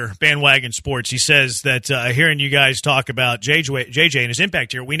the Twitter, Bandwagon Sports, he says that hearing you guys talk about JJ and his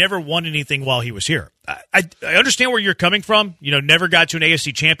impact here, we never won anything while he was here. I understand where you're coming from. Never got to an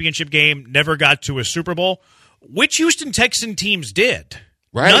AFC championship game, never got to a Super Bowl. Which Houston Texan teams did?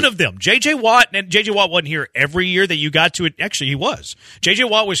 Right. None of them. J.J. Watt, and J.J. Watt wasn't here every year that you got to it. Actually, he was. J.J.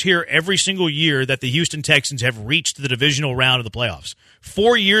 Watt was here every single year that the Houston Texans have reached the divisional round of the playoffs.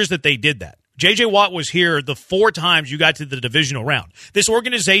 4 years that they did that. J.J. Watt was here the 4 times you got to the divisional round. This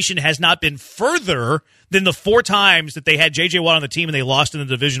organization has not been further than the 4 times that they had J.J. Watt on the team and they lost in the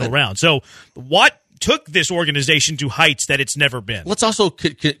divisional round. So Watt took this organization to heights that it's never been. Let's also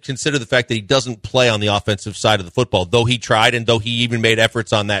consider the fact that he doesn't play on the offensive side of the football, though he tried and though he even made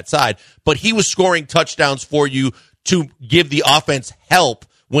efforts on that side. But he was scoring touchdowns for you to give the offense help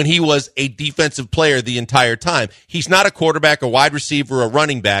when he was a defensive player the entire time. He's not a quarterback, a wide receiver, a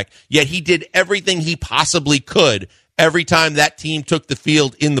running back, yet he did everything he possibly could every time that team took the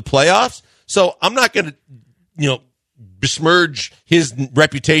field in the playoffs. So I'm not going to, besmirch his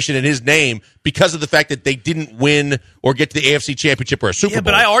reputation and his name because of the fact that they didn't win or get to the AFC Championship or a Super Bowl. Yeah,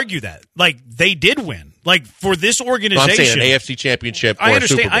 but I argue that. They did win. For this organization. No, I'm saying an AFC Championship or a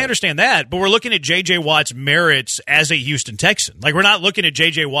Super Bowl. I understand that, but we're looking at J.J. Watt's merits as a Houston Texan. We're not looking at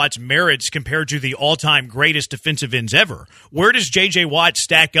J.J. Watt's merits compared to the all-time greatest defensive ends ever. Where does J.J. Watt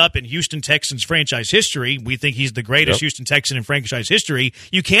stack up in Houston Texans franchise history? We think he's the greatest Houston Texan in franchise history.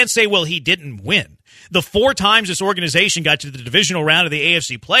 You can't say, well, he didn't win. The 4 times this organization got to the divisional round of the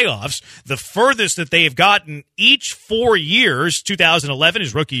AFC playoffs, the furthest that they have gotten each 4 years, 2011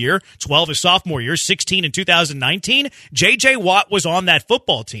 is rookie year, 12 is sophomore year, 16 in 2019, J.J. Watt was on that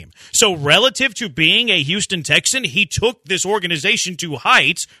football team. So relative to being a Houston Texan, he took this organization to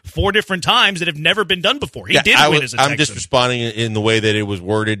heights 4 different times that have never been done before. He did win as a Texan. I'm just responding in the way that it was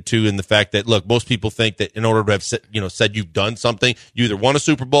worded to, in the fact that, look, most people think that in order to have said you've done something, you either won a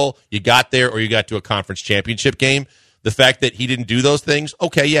Super Bowl, you got there, or you got to a conference championship game. The fact that he didn't do those things,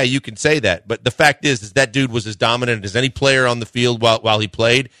 okay, yeah, you can say that. But the fact is that dude was as dominant as any player on the field while he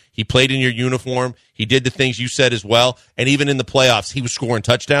played. He played in your uniform. He did the things you said as well. And even in the playoffs, he was scoring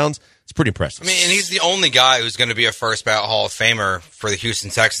touchdowns. It's pretty impressive. I mean, and he's the only guy who's going to be a first ballot Hall of Famer for the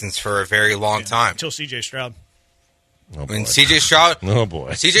Houston Texans for a very long time. Until C.J. Stroud. Oh, I mean, C.J. Stroud. Oh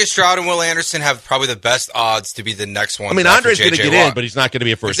boy, C.J. Stroud and Will Anderson have probably the best odds to be the next one. I mean, Andre's going to get in, but he's not going to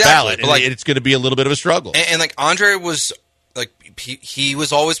be a first ballot. But like, it's going to be a little bit of a struggle. And like Andre was like he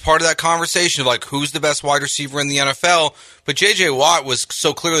was always part of that conversation of like who's the best wide receiver in the NFL. But J.J. Watt was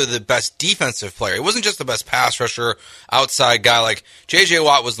so clearly the best defensive player. It wasn't just the best pass rusher, outside guy. Like J.J.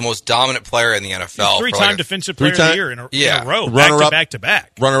 Watt was the most dominant player in the NFL. Three-time defensive player of the year in a row, back to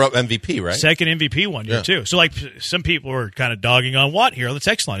back. Runner-up MVP, right? Second MVP one year, too. So, like, some people are kind of dogging on Watt here on the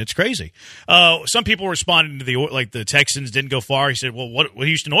text line. It's crazy. Some people responding to the Texans didn't go far. He said, well, what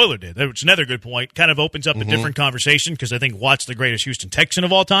Houston Oilers did. That's another good point. Kind of opens up a different conversation because I think Watt's the greatest Houston Texan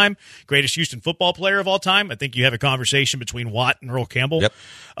of all time, greatest Houston football player of all time. I think you have a conversation between Watt and Earl Campbell. Yep.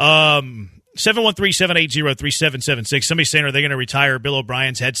 713-780-3776. Somebody's saying, are they going to retire Bill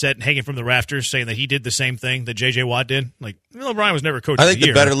O'Brien's headset and hang it from the rafters, saying that he did the same thing that J.J. Watt did? Like, Bill O'Brien was never coach of the year. I think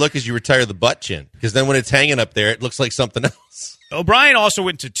the better look is you retire the butt chin, because then when it's hanging up there, it looks like something else. O'Brien also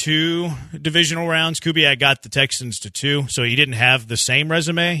went to 2 divisional rounds. Kubiak got the Texans to 2, so he didn't have the same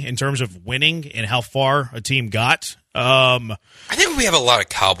resume in terms of winning and how far a team got. I think we have a lot of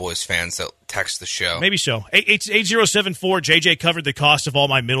Cowboys fans that text the show. Maybe so. 8074, JJ covered the cost of all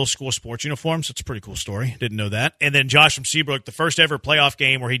my middle school sports uniforms. That's a pretty cool story. Didn't know that. And then Josh from Seabrook, the first ever playoff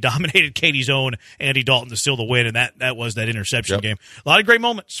game where he dominated Katie's own Andy Dalton to seal the win, and that was that interception game. A lot of great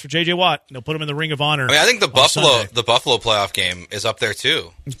moments for JJ Watt. They'll put him in the Ring of Honor. I mean, I think the Buffalo playoff game is up there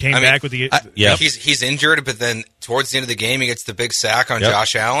too. He came back with the he's injured, but then towards the end of the game he gets the big sack on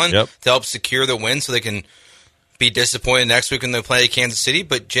Josh Allen to help secure the win so they can be disappointed next week when they play Kansas City.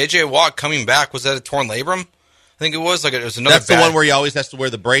 But J.J. Watt coming back, was that a torn labrum? I think it was. Like it was another. That's the one where he always has to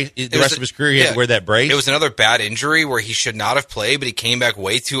wear the brace. The rest of his career, he had to wear that brace. It was another bad injury where he should not have played, but he came back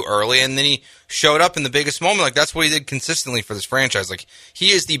way too early, and then he showed up in the biggest moment. Like that's what he did consistently for this franchise. Like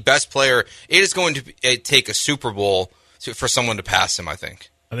he is the best player. It is going to take a Super Bowl for someone to pass him. I think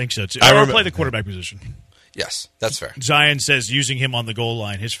so too. I play the quarterback position. Yes, that's fair. Zion says using him on the goal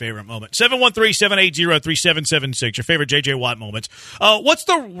line, his favorite moment. 713-780-3776, your favorite J.J. Watt moments. What's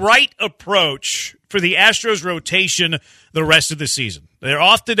the right approach for the Astros rotation the rest of the season? They're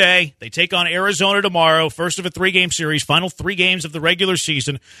off today. They take on Arizona tomorrow, first of a 3-game series, final 3 games of the regular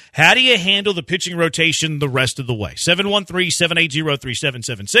season. How do you handle the pitching rotation the rest of the way?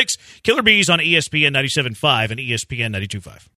 713-780-3776. Killer Bees on ESPN 97.5 and ESPN 92.5.